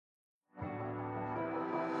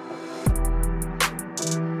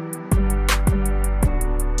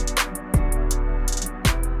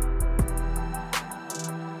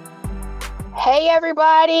Hey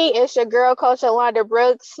everybody, it's your girl Coach Alonda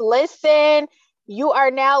Brooks. Listen, you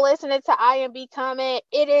are now listening to I Am Becoming.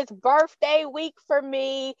 It is birthday week for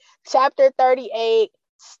me. Chapter 38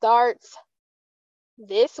 starts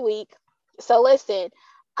this week. So listen,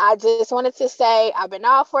 I just wanted to say I've been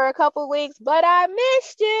off for a couple weeks, but I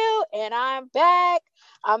missed you and I'm back.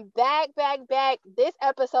 I'm back. This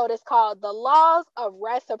episode is called The Laws of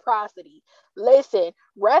Reciprocity. Listen,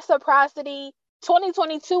 reciprocity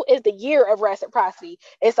 2022 is the year of reciprocity.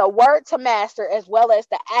 It's a word to master as well as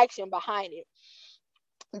the action behind it.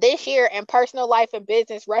 This year in personal life and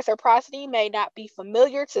business, reciprocity may not be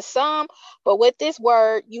familiar to some, but with this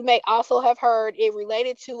word, you may also have heard it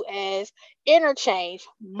related to as interchange,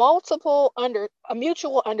 multiple under a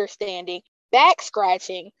mutual understanding, back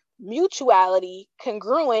scratching, mutuality,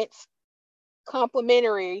 congruence,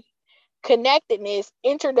 complementary, connectedness,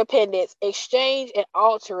 interdependence, exchange, and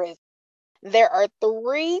altruism. There are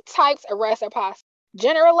three types of reciprocity: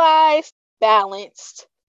 generalized, balanced,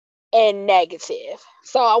 and negative.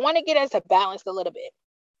 So I want to get into balance a little bit.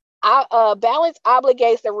 Balance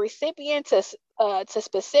obligates the recipient to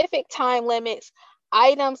specific time limits,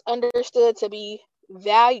 items understood to be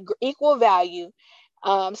equal value.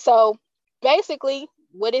 So basically,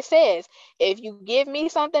 what it says: if you give me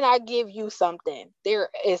something, I give you something. There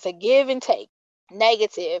is a give and take.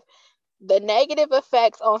 Negative: the negative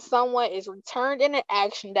effects on someone is returned in an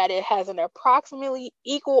action that it has an approximately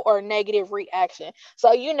equal or negative reaction.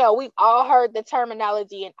 So, we've all heard the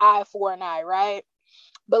terminology an eye for an eye, right?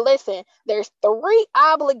 But listen, there's three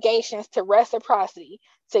obligations to reciprocity: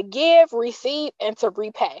 to give, receive, and to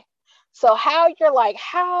repay. So, why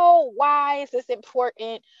is this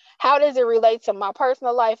important? How does it relate to my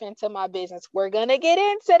personal life and to my business? We're going to get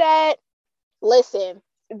into that. Listen,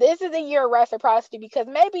 this is a year of reciprocity because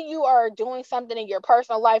maybe you are doing something in your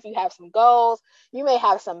personal life. You have some goals. You may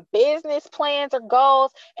have some business plans or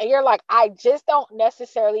goals, and you're like, I just don't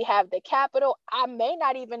necessarily have the capital. I may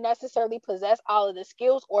not even necessarily possess all of the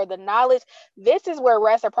skills or the knowledge. This is where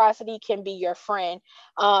reciprocity can be your friend,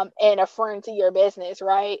 and a friend to your business,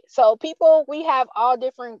 right? So, people, we have all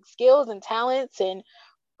different skills and talents and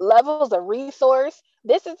levels of resource.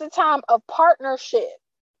 This is the time of partnership,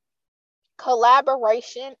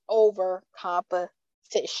 collaboration over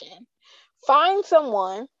competition. Find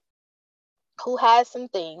someone who has some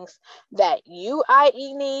things that you,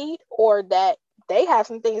 i.e., need, or that they have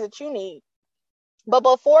some things that you need. But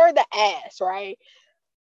before the ask, right,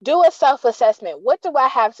 do a self assessment. What do I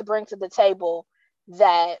have to bring to the table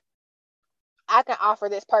that I can offer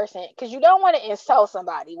this person? Because you don't want to insult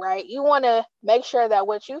somebody, right? You want to make sure that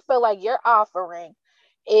what you feel like you're offering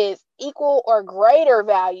is equal or greater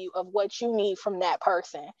value of what you need from that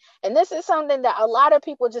person. And this is something that a lot of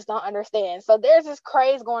people just don't understand. So there's this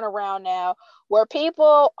craze going around now where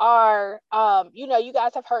people are, you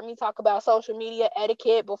guys have heard me talk about social media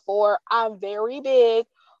etiquette before. I'm very big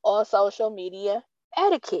on social media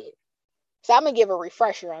etiquette. So I'm gonna give a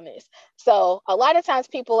refresher on this. So a lot of times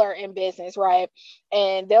people are in business, right?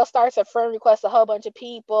 And they'll start to friend request a whole bunch of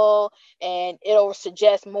people, and it'll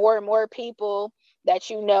suggest more and more people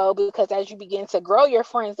that you know, because as you begin to grow your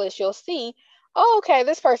friends list, you'll see, oh, okay,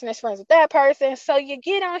 this person is friends with that person. So you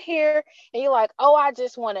get on here and you're like, oh, I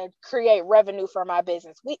just want to create revenue for my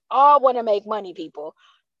business. We all want to make money, people.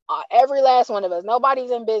 Every last one of us.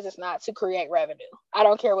 Nobody's in business not to create revenue. I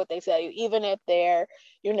don't care what they tell you, even if they're,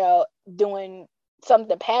 doing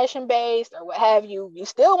something passion based or what have you. You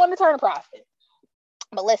still want to turn a profit.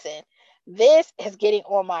 But listen, this is getting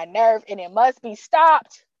on my nerve, and it must be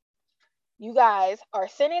stopped. You guys are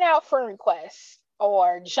sending out friend requests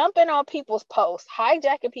or jumping on people's posts,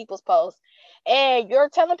 hijacking people's posts, and you're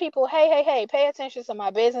telling people, hey, pay attention to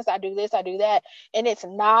my business. I do this, I do that. And it's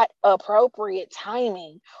not appropriate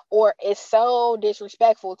timing, or it's so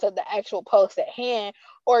disrespectful to the actual post at hand,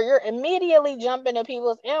 or you're immediately jumping to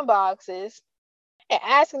people's inboxes and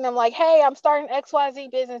asking them like, hey, I'm starting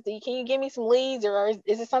XYZ business. Can you give me some leads, or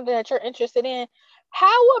is it something that you're interested in?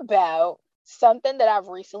 How about something that I've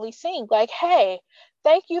recently seen? Like, hey,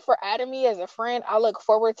 thank you for adding me as a friend. I look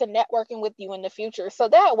forward to networking with you in the future. So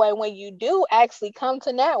that way, when you do actually come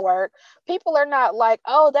to network, people are not like,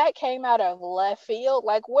 oh, that came out of left field.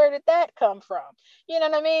 Like, where did that come from? You know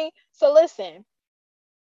what I mean? So listen,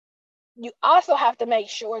 you also have to make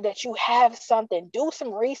sure that you have something. Do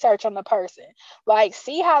some research on the person. Like,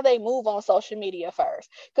 see how they move on social media first.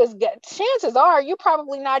 Because chances are you're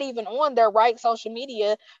probably not even on their right social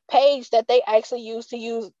media page that they actually use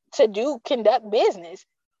to conduct business.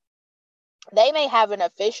 They may have an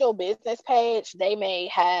official business page. They may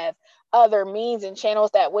have other means and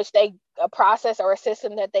channels that which they a process or a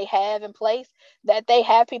system that they have in place that they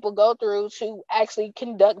have people go through to actually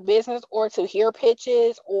conduct business or to hear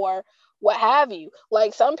pitches or what have you.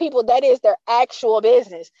 Like some people, that is their actual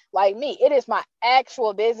business. Like me, it is my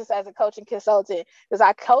actual business as a coach and consultant because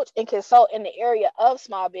I coach and consult in the area of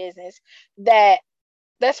small business.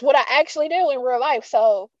 That's what I actually do in real life.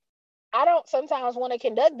 So I don't sometimes want to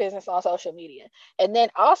conduct business on social media. And then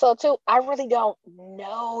also too, I really don't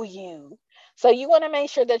know you. So you want to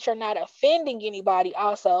make sure that you're not offending anybody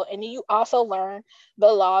also. And then you also learn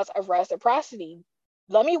the laws of reciprocity.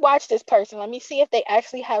 Let me watch this person. Let me see if they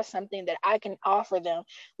actually have something that I can offer them.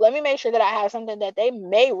 Let me make sure that I have something that they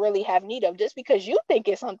may really have need of. Just because you think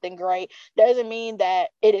it's something great doesn't mean that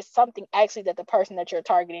it is something actually that the person that you're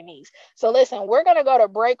targeting needs. So listen, we're going to go to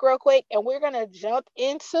break real quick and we're going to jump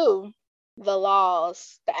into the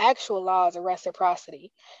laws, the actual laws of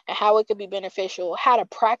reciprocity and how it could be beneficial, how to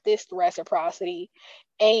practice reciprocity,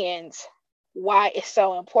 and why it's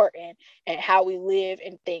so important and how we live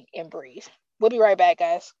and think and breathe. We'll be right back,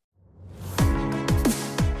 guys.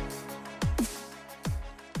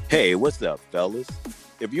 Hey, what's up, fellas?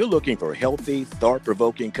 If you're looking for healthy,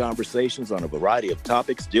 thought-provoking conversations on a variety of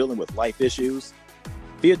topics dealing with life issues,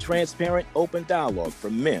 be a transparent, open dialogue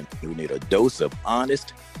for men who need a dose of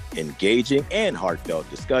honest, engaging, and heartfelt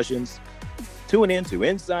discussions, tune in to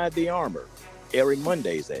Inside the Armor, airing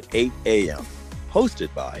Mondays at 8 a.m.,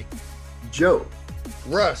 hosted by Joe,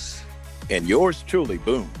 Russ, and yours truly,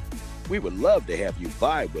 Boom. We would love to have you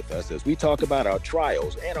vibe with us as we talk about our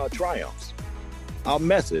trials and our triumphs, our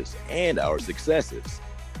messes and our successes.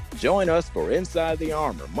 Join us for Inside the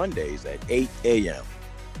Armor, Mondays at 8 a.m.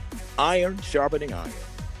 Iron sharpening iron,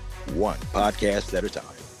 one podcast at a time.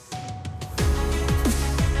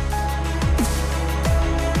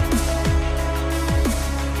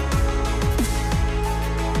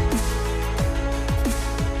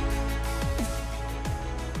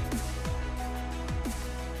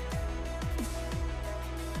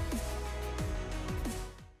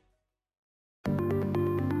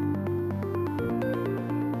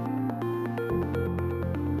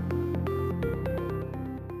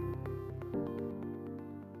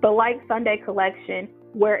 The Like Sunday collection,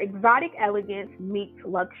 where exotic elegance meets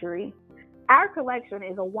luxury. Our collection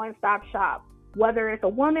is a one-stop shop, whether it's a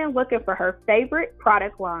woman looking for her favorite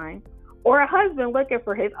product line or a husband looking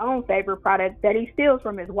for his own favorite product that he steals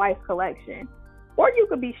from his wife's collection. Or you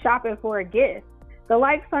could be shopping for a gift. The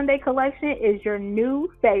Like Sunday collection is your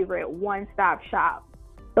new favorite one-stop shop.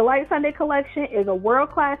 The Like Sunday collection is a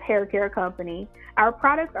world-class hair care company. Our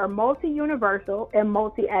products are multi-universal and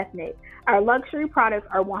multi-ethnic. Our luxury products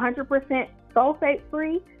are 100%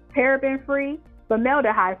 sulfate-free, paraben-free,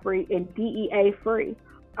 formaldehyde-free, and DEA-free.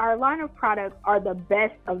 Our line of products are the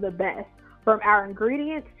best of the best, from our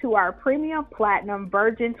ingredients to our premium platinum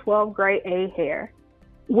virgin 12 grade A hair.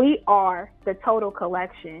 We are the Total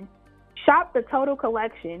Collection. Shop the Total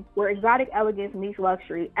Collection, where exotic elegance meets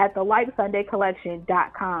luxury, at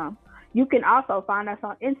thelikesundaycollection.com. You can also find us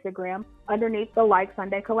on Instagram underneath the Like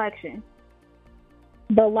Sunday Collection.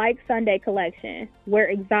 The Like Sunday Collection, where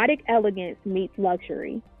exotic elegance meets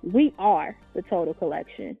luxury. We are the Total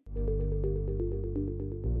Collection.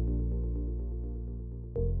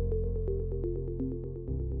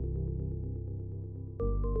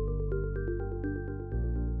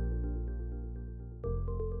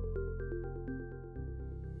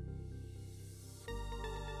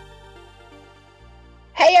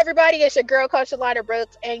 Hey everybody, it's your girl Coach Alana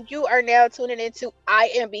Brooks, and you are now tuning into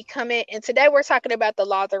I Am Becoming. And today we're talking about the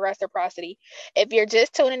laws of reciprocity. If you're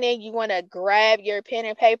just tuning in, you want to grab your pen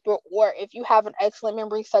and paper, or if you have an excellent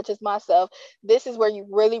memory such as myself, this is where you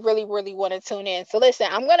really want to tune in. So listen,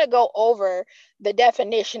 I'm going to go over the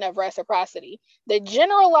definition of reciprocity. The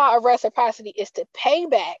general law of reciprocity is to pay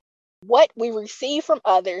back what we receive from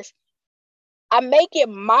others. I make it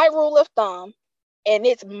my rule of thumb, and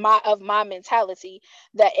it's my mentality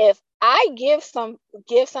that if I give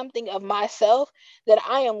something of myself, that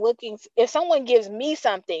I am looking, if someone gives me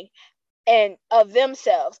something and of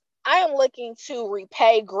themselves, I am looking to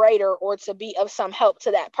repay greater or to be of some help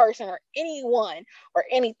to that person or anyone or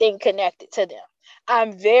anything connected to them.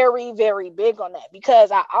 I'm very big on that,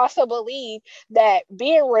 because I also believe that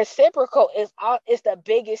being reciprocal is the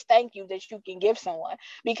biggest thank you that you can give someone,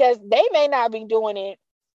 because they may not be doing it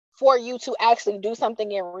for you to actually do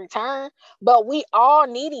something in return, but we all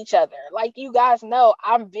need each other. Like you guys know,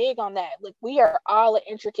 I'm big on that. Like we are all an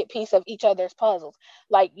intricate piece of each other's puzzles.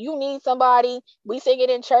 Like you need somebody, we sing it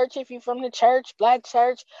in church. If you're from the church, black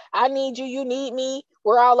church, I need you, you need me.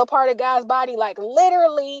 We're all a part of God's body. Like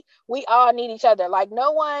literally, we all need each other. Like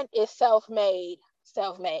no one is self-made.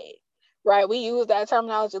 right? We use that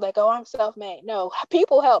terminology like, oh, I'm self-made. No,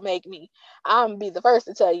 people help make me. I'm be the first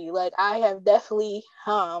to tell you, like, I have definitely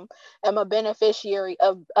am a beneficiary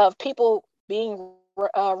of people being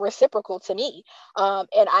reciprocal to me,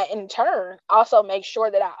 and I in turn also make sure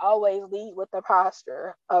that I always lead with the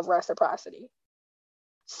posture of reciprocity.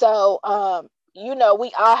 So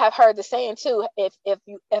we all have heard the saying too,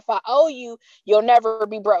 if I owe you, you'll never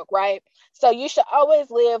be broke, right? So you should always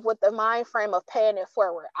live with the mind frame of paying it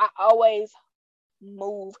forward. I always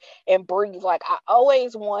move and breathe. Like, I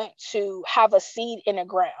always want to have a seed in the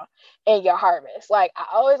ground in your harvest. Like, I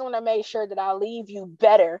always want to make sure that I leave you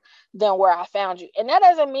better than where I found you. And that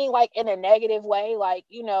doesn't mean like in a negative way, like,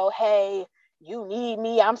 hey, you need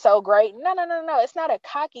me, I'm so great. No, no, no, no. It's not a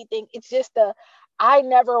cocky thing. It's just I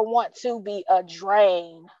never want to be a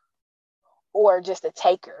drain or just a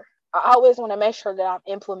taker. I always want to make sure that I'm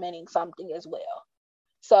implementing something as well.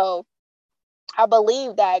 So I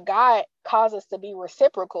believe that God calls us to be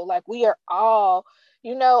reciprocal. Like, we are all,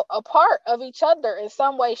 a part of each other in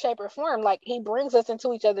some way, shape, or form. Like, he brings us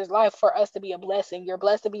into each other's life for us to be a blessing. You're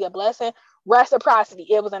blessed to be a blessing. Reciprocity,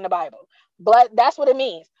 it was in the Bible. That's what it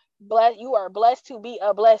means. You are blessed to be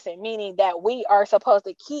a blessing, meaning that we are supposed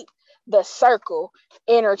to keep the circle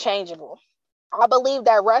interchangeable. I believe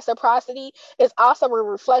that reciprocity is also a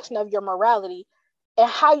reflection of your morality and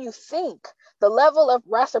how you think. The level of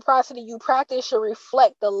reciprocity you practice should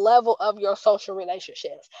reflect the level of your social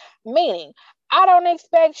relationships. Meaning, I don't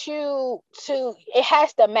expect you it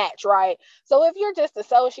has to match, right? So if you're just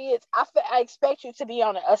associates, I expect you to be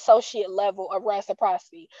on an associate level of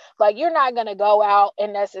reciprocity. Like, you're not going to go out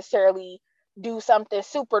and necessarily do something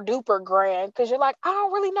super duper grand because you're like, I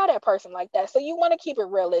don't really know that person like that. So you want to keep it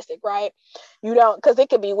realistic, right? You don't, because it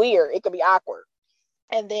could be weird, it could be awkward.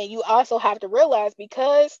 And then you also have to realize,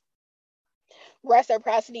 because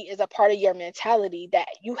reciprocity is a part of your mentality, that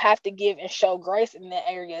you have to give and show grace in that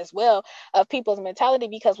area as well of people's mentality,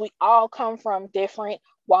 because we all come from different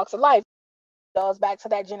walks of life. It goes back to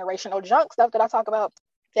that generational junk stuff that I talk about,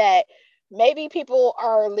 that maybe people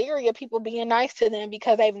are leery of people being nice to them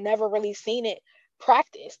because they've never really seen it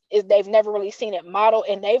practiced, is they've never really seen it modeled,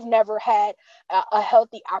 and they've never had a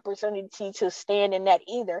healthy opportunity to stand in that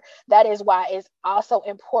either. That is why it's also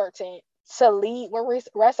important to lead with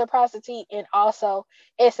reciprocity, and also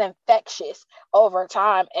it's infectious over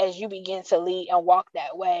time. As you begin to lead and walk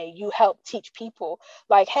that way, you help teach people,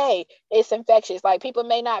 like, hey, it's infectious. Like, people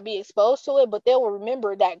may not be exposed to it, but they will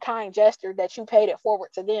remember that kind gesture that you paid it forward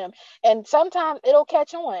to them, and sometimes it'll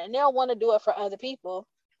catch on and they'll want to do it for other people.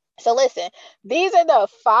 So listen, these are the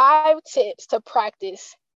 5 tips to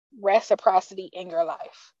practice reciprocity in your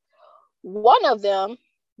life. One of them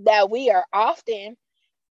that we are often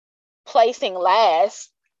placing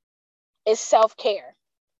last is self-care.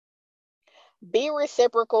 Be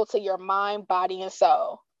reciprocal to your mind, body, and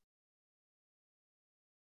soul.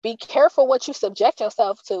 Be careful what you subject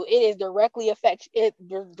yourself to. It is directly effective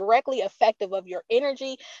of your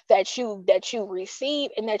energy that you receive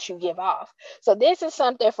and that you give off. So this is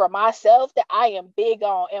something for myself that I am big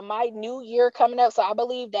on. And my new year coming up, so I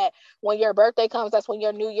believe that when your birthday comes, that's when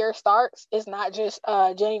your new year starts. It's not just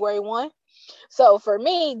January 1. So for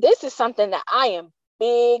me, this is something that I am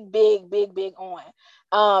big, big, big, big on.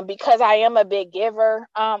 Because I am a big giver.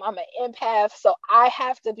 I'm an empath, so I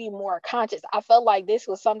have to be more conscious. I felt like this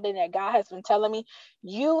was something that God has been telling me.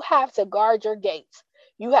 You have to guard your gates.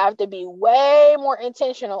 You have to be way more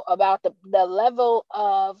intentional about the level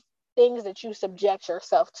of things that you subject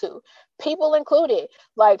yourself to, people included.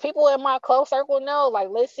 Like, people in my close circle know, like,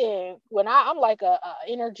 listen, when I'm like a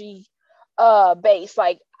energy base,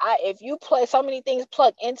 like, if you play so many things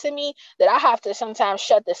plug into me that I have to sometimes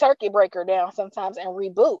shut the circuit breaker down sometimes and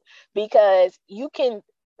reboot, because you can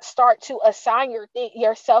start to assign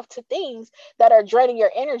yourself to things that are draining your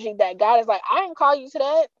energy, that God is like, I didn't call you to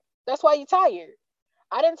that. That's why you're tired.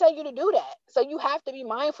 I didn't tell you to do that. So you have to be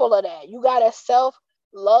mindful of that. You gotta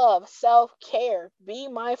self-love, self-care. Be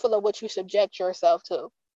mindful of what you subject yourself to.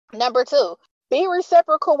 Number 2, be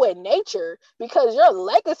reciprocal with nature, because your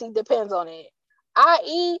legacy depends on it,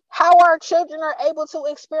 i.e., how our children are able to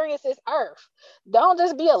experience this earth. Don't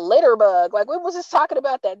just be a litter bug. Like, we was just talking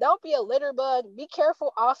about that. Don't be a litter bug. Be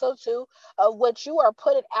careful also too of what you are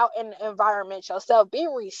putting out in the environment yourself. Be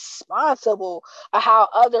responsible of how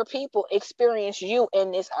other people experience you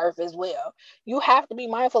in this earth as well. You have to be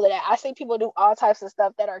mindful of that. I see people do all types of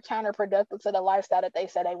stuff that are counterproductive to the lifestyle that they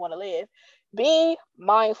say they want to live. Be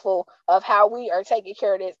mindful of how we are taking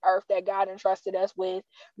care of this earth that God entrusted us with.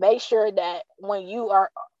 Make sure that when you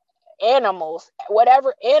are animals,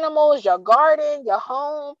 whatever animals, your garden, your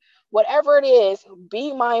home, whatever it is,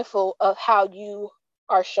 be mindful of how you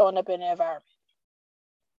are showing up in the environment.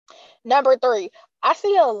 Number 3, I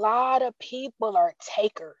see a lot of people are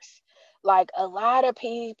takers. Like a lot of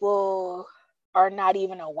people are not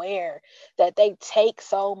even aware that they take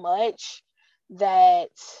so much that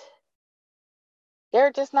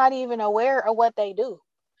they're just not even aware of what they do.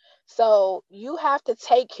 So you have to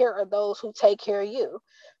take care of those who take care of you.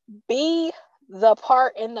 Be the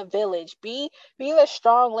part in the village. Be the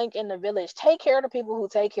strong link in the village. Take care of the people who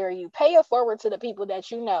take care of you. Pay it forward to the people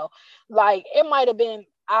that you know. Like it might have been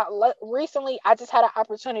recently I just had an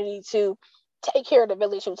opportunity to take care of the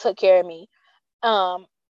village who took care of me. Um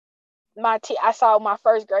I saw my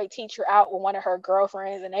first grade teacher out with one of her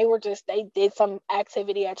girlfriends, and they did some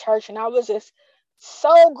activity at church, and I was just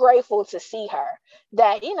so grateful to see her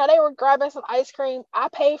that they were grabbing some ice cream. I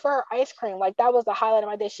paid for her ice cream. Like that was the highlight of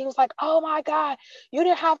my day. She was like, "Oh my God, you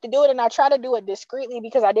didn't have to do it." And I tried to do it discreetly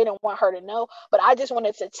because I didn't want her to know, but I just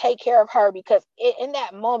wanted to take care of her because in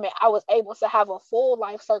that moment I was able to have a full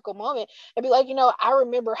life circle moment and be like, I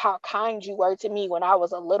remember how kind you were to me when I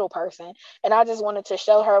was a little person. And I just wanted to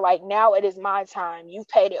show her, like, now it is my time. You've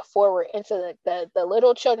paid it forward into the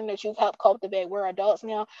little children that you've helped cultivate. We're adults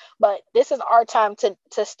now, but this is our time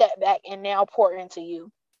to step back and now pour into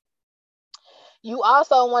you. You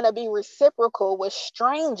also want to be reciprocal with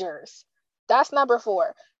strangers. That's number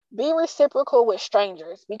 4. Be reciprocal with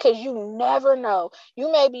strangers because you never know.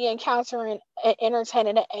 You may be encountering and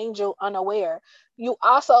entertaining an angel unaware. You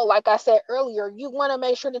also, like I said earlier, you want to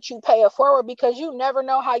make sure that you pay it forward because you never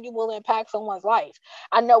know how you will impact someone's life.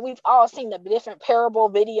 I know we've all seen the different parable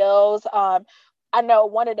videos. I know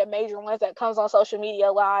one of the major ones that comes on social media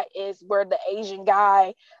a lot is where the Asian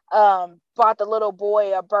guy bought the little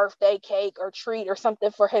boy a birthday cake or treat or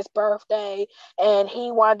something for his birthday, and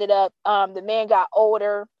he wound up the man got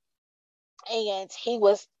older and he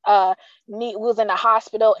was in the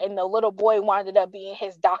hospital, and the little boy wound up being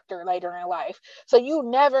his doctor later in life. So you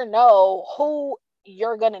never know who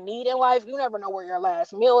you're going to need in life. You never know where your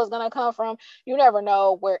last meal is going to come from. You never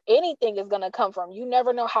know where anything is going to come from. You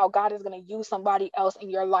never know how God is going to use somebody else in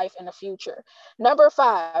your life in the future. Number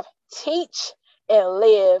 5, teach and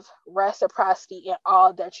live reciprocity in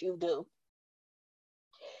all that you do.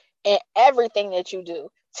 In everything that you do.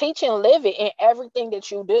 Teach and live it in everything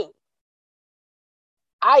that you do.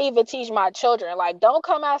 I even teach my children, like, don't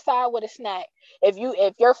come outside with a snack. If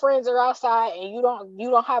your friends are outside and you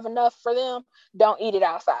don't have enough for them, don't eat it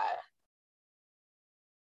outside.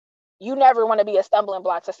 You never want to be a stumbling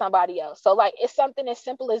block to somebody else. So like it's something as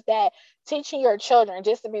simple as that, teaching your children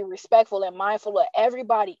just to be respectful and mindful of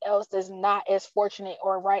everybody else that's not as fortunate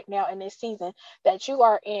or right now in this season that you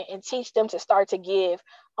are in, and teach them to start to give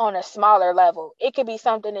on a smaller level. It could be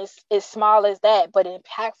something as small as that, but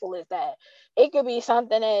impactful as that. It could be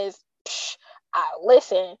something as,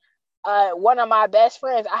 listen, one of my best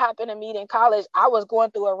friends I happened to meet in college. I was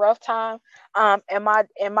going through a rough time in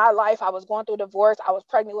my life. I was going through divorce. I was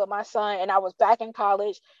pregnant with my son, and I was back in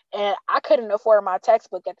college, and I couldn't afford my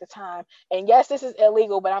textbook at the time. And yes, this is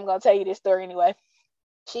illegal, but I'm gonna tell you this story anyway.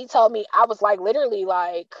 She told me I was like literally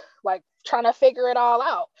like trying to figure it all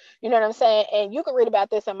out. You know what I'm saying? And you can read about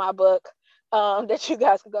this in my book. That you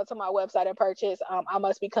guys can go to my website and purchase. I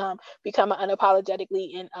must become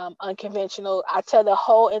unapologetically and unconventional. I tell the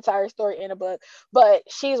whole entire story in a book. But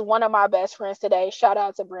she's one of my best friends today. Shout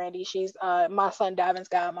out to Brandy. She's my son Davin's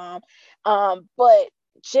godmom. But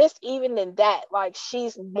just even in that, like,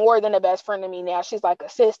 she's more than a best friend to me now. She's like a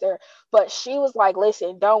sister. But she was like,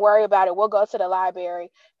 listen, don't worry about it. We'll go to the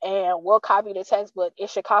library and we'll copy the textbook. It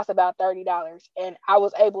should cost about $30. And I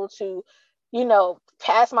was able to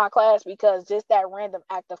pass my class because just that random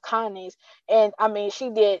act of kindness. And I mean,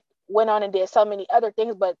 she went on and did so many other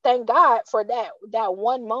things, but thank God for that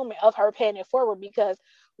one moment of her paying it forward, because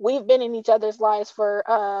we've been in each other's lives for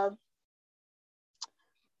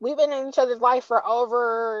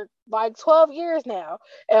over like 12 years now,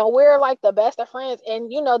 and we're like the best of friends.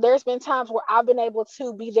 And there's been times where I've been able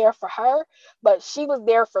to be there for her, but she was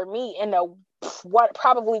there for me in what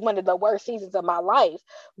probably one of the worst seasons of my life.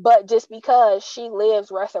 But just because she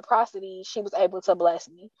lives reciprocity, she was able to bless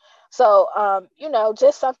me. So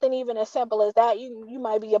just something even as simple as that. You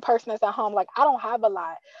might be a person that's at home like, I don't have a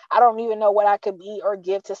lot, I don't even know what I could be or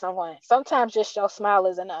give to someone. Sometimes just your smile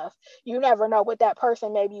is enough. You never know what that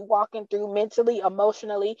person may be walking through mentally,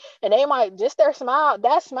 emotionally, and they might just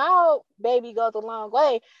that smile, baby, goes a long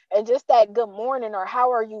way. And just that good morning, or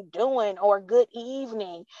how are you doing, or good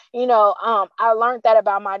evening. I learned that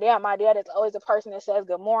about my dad. My dad is always a person that says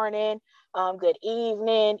good morning, good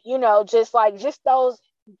evening, just those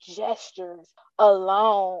gestures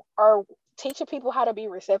alone are teaching people how to be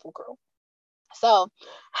reciprocal. So,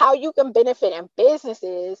 how you can benefit in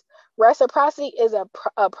businesses, reciprocity is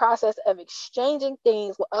a process of exchanging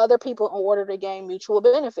things with other people in order to gain mutual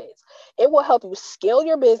benefits. It will help you scale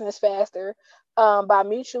your business faster by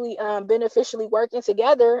mutually beneficially working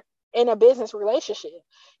together in a business relationship.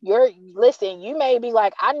 You may be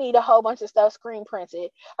like, I need a whole bunch of stuff screen printed.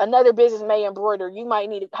 Another business may embroider. You might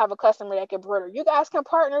need to have a customer that can embroider. You guys can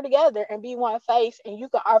partner together and be one face, and you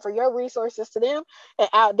can offer your resources to them,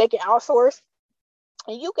 and they can outsource,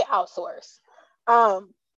 and you can outsource.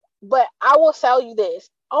 But I will tell you this: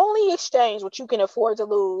 only exchange what you can afford to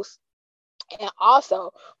lose, and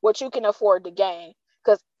also what you can afford to gain.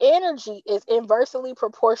 Because energy is inversely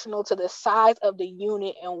proportional to the size of the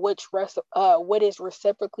unit in which what is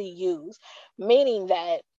reciprocally used, meaning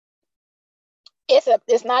that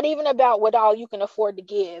it's not even about what all you can afford to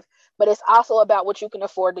give, but it's also about what you can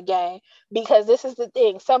afford to gain. Because this is the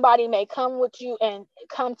thing: somebody may come with you and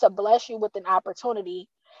come to bless you with an opportunity,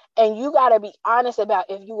 and you got to be honest about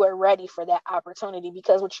if you are ready for that opportunity.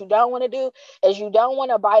 Because what you don't want to do is you don't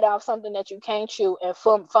want to bite off something that you can't chew and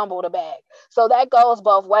fumble the bag. So that goes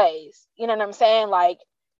both ways. You know what I'm saying? Like,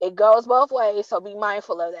 it goes both ways, so be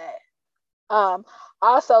mindful of that.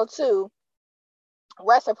 Also too,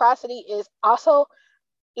 reciprocity is also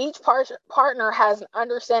each partner has an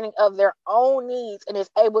understanding of their own needs and is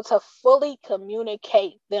able to fully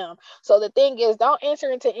communicate them. So the thing is, don't enter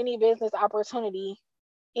into any business opportunity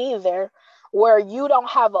either where you don't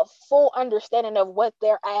have a full understanding of what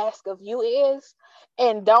their ask of you is,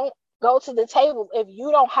 and don't go to the table if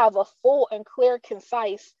you don't have a full and clear,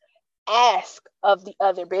 concise ask of the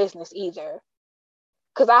other business either.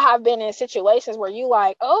 Because I have been in situations where you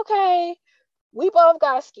like, okay, we both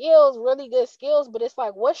got skills, really good skills, but it's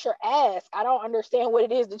like, what's your ask? I don't understand what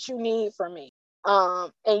it is that you need from me.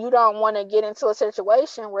 And you don't want to get into a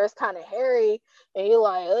situation where it's kind of hairy and you're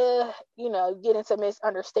like, get into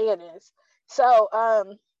misunderstandings. So,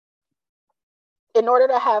 in order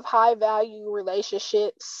to have high value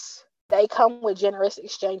relationships, they come with generous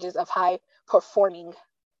exchanges of high performing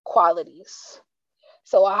qualities.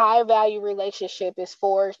 So a high value relationship is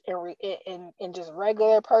forged in just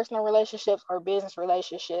regular personal relationships or business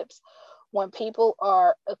relationships when people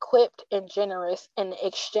are equipped and generous in the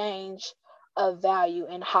exchange of value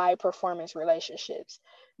in high performance relationships.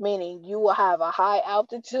 Meaning you will have a high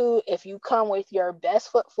altitude if you come with your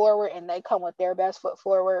best foot forward and they come with their best foot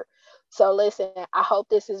forward. So listen, I hope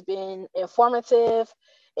this has been informative.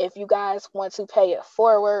 If you guys want to pay it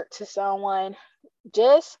forward to someone,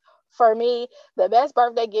 just for me, the best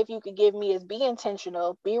birthday gift you could give me is be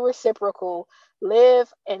intentional, be reciprocal,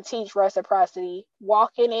 live and teach reciprocity,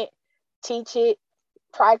 walk in it, teach it,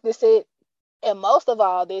 practice it, and most of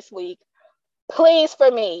all this week, please for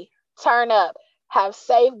me, turn up, have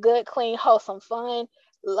safe, good, clean, wholesome fun,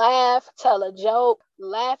 laugh, tell a joke,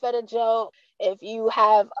 laugh at a joke. If you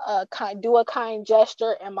have do a kind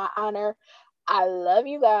gesture in my honor. I love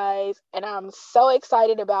you guys, and I'm so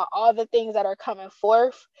excited about all the things that are coming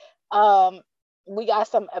forth. We got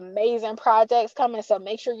some amazing projects coming, so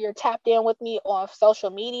make sure you're tapped in with me on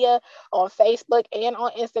social media, on Facebook and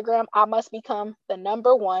on Instagram. I must become the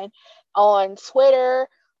number one. On Twitter,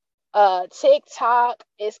 TikTok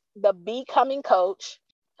is the Becoming Coach.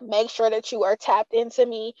 Make sure that you are tapped into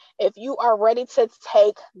me if you are ready to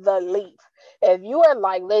take the leap. If you are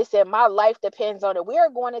like, listen, my life depends on it. We are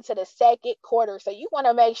going into the second quarter, so you want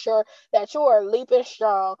to make sure that you are leaping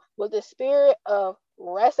strong with the spirit of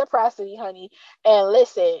reciprocity, honey. And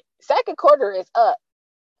listen, second quarter is up.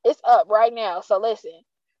 It's up right now. So listen,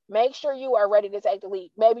 make sure you are ready to take the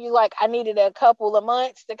leap. Maybe you like, I needed a couple of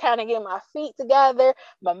months to kind of get my feet together,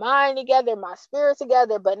 my mind together, my spirit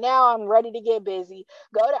together, but now I'm ready to get busy.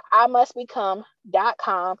 Go to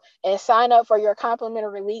imustbecome.com and sign up for your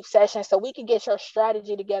complimentary leap session so we can get your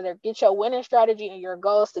strategy together, get your winning strategy and your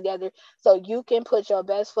goals together so you can put your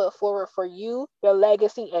best foot forward for you, your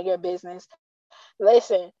legacy, and your business.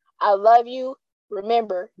 Listen, I love you.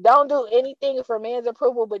 Remember, don't do anything for man's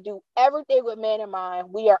approval, but do everything with man in mind.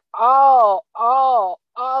 We are all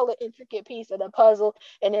an intricate piece of the puzzle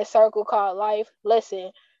in this circle called life.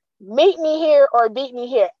 Listen, meet me here or beat me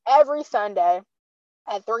here every Sunday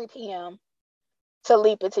at 3 p.m. to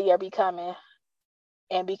leap into your becoming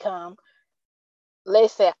and become.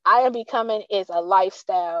 Listen, I am becoming is a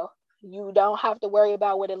lifestyle. You don't have to worry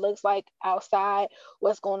about what it looks like outside,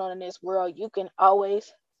 what's going on in this world. You can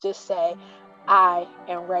always just say, I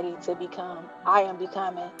am ready to become. I am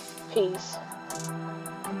becoming. Peace.